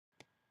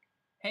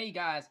Hey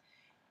guys,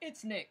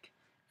 it's Nick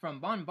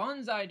from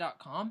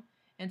bonsai.com,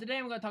 and today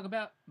I'm going to talk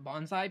about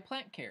bonsai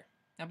plant care.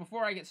 Now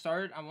before I get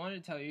started, I wanted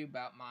to tell you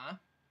about my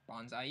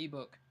bonsai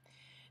ebook.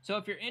 So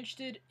if you're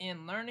interested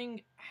in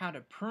learning how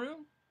to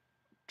prune,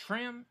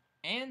 trim,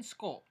 and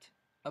sculpt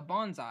a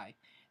bonsai,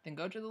 then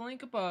go to the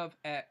link above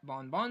at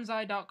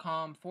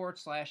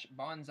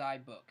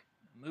bonsai.com/bonsai book.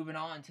 Moving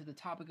on to the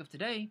topic of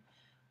today,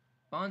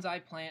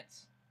 bonsai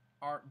plants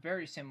are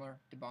very similar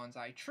to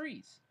bonsai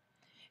trees,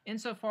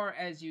 insofar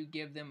as you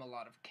give them a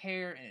lot of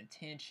care and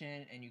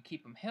attention and you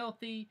keep them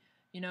healthy,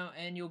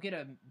 and you'll get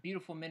a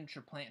beautiful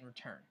miniature plant in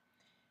return.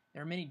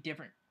 There are many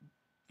different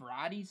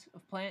varieties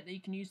of plant that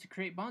you can use to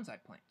create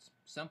bonsai plants.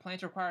 Some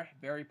plants require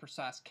very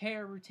precise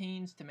care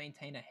routines to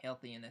maintain a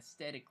healthy and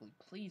aesthetically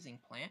pleasing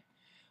plant,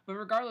 but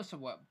regardless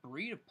of what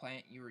breed of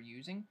plant you are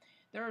using,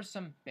 there are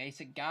some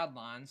basic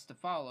guidelines to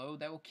follow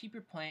that will keep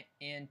your plant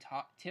in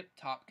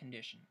tip-top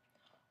condition.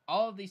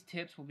 All of these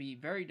tips will be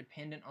very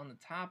dependent on the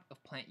type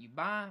of plant you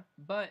buy,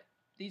 but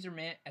these are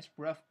meant as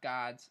rough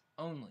guides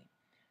only.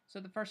 So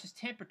the first is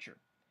temperature.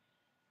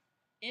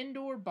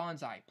 Indoor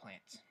bonsai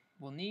plants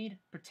will need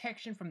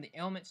protection from the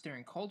elements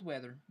during cold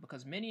weather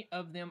because many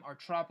of them are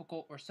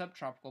tropical or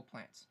subtropical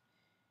plants.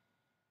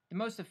 The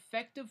most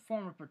effective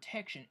form of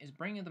protection is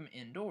bringing them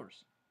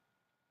indoors.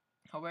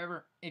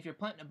 However, if you're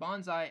planting a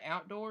bonsai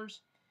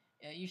outdoors,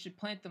 you should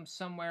plant them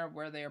somewhere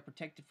where they are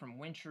protected from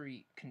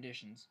wintry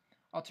conditions.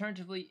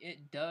 Alternatively,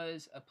 it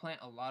does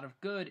plant a lot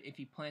of good if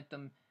you plant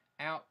them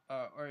out,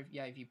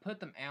 if you put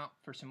them out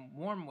for some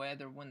warm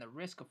weather when the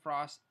risk of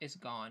frost is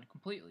gone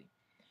completely.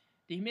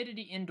 The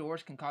humidity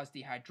indoors can cause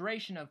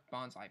dehydration of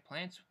bonsai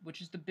plants,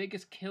 which is the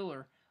biggest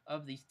killer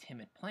of these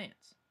timid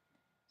plants.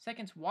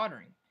 Second's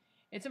watering.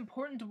 It's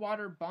important to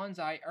water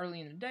bonsai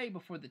early in the day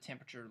before the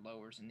temperature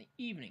lowers in the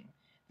evening.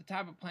 The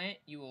type of plant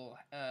you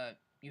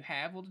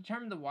have will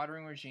determine the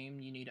watering regime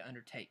you need to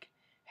undertake.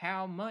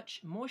 How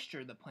much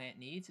moisture the plant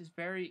needs is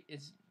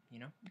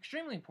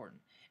extremely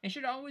important, and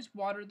should always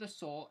water the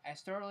soil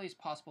as thoroughly as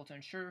possible to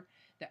ensure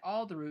that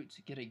all the roots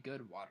get a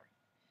good watering.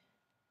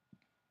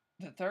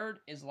 The third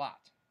is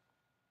light.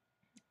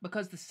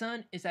 Because the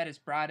sun is at its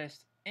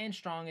brightest and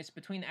strongest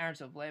between the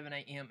hours of 11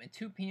 a.m. and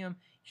 2 p.m.,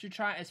 you should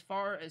try as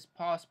far as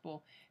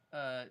possible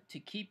to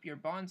keep your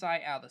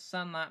bonsai out of the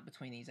sunlight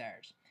between these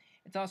hours.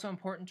 It's also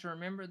important to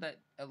remember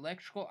that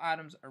electrical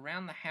items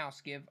around the house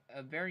give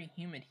a very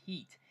humid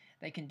heat.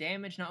 They can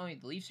damage not only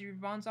the leaves of your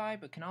bonsai,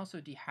 but can also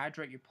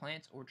dehydrate your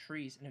plants or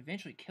trees and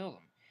eventually kill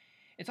them.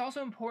 It's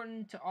also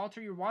important to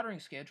alter your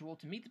watering schedule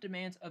to meet the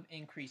demands of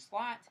increased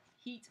light,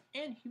 heat,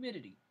 and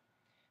humidity.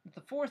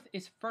 The fourth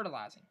is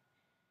fertilizing.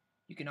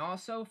 You can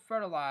also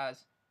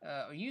fertilize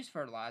or use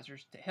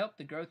fertilizers to help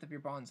the growth of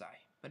your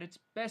bonsai, but it's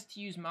best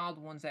to use mild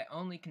ones that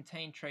only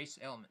contain trace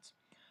elements.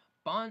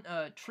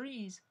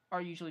 Trees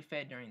are usually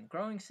fed during the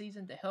growing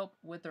season to help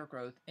with their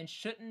growth and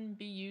shouldn't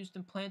be used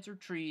in plants or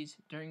trees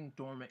during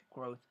dormant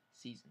growth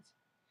seasons.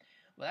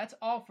 Well, that's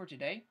all for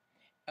today.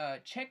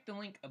 Check the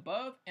link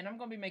above, and I'm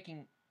going to be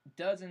making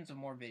dozens of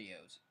more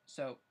videos.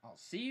 So I'll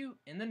see you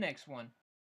in the next one.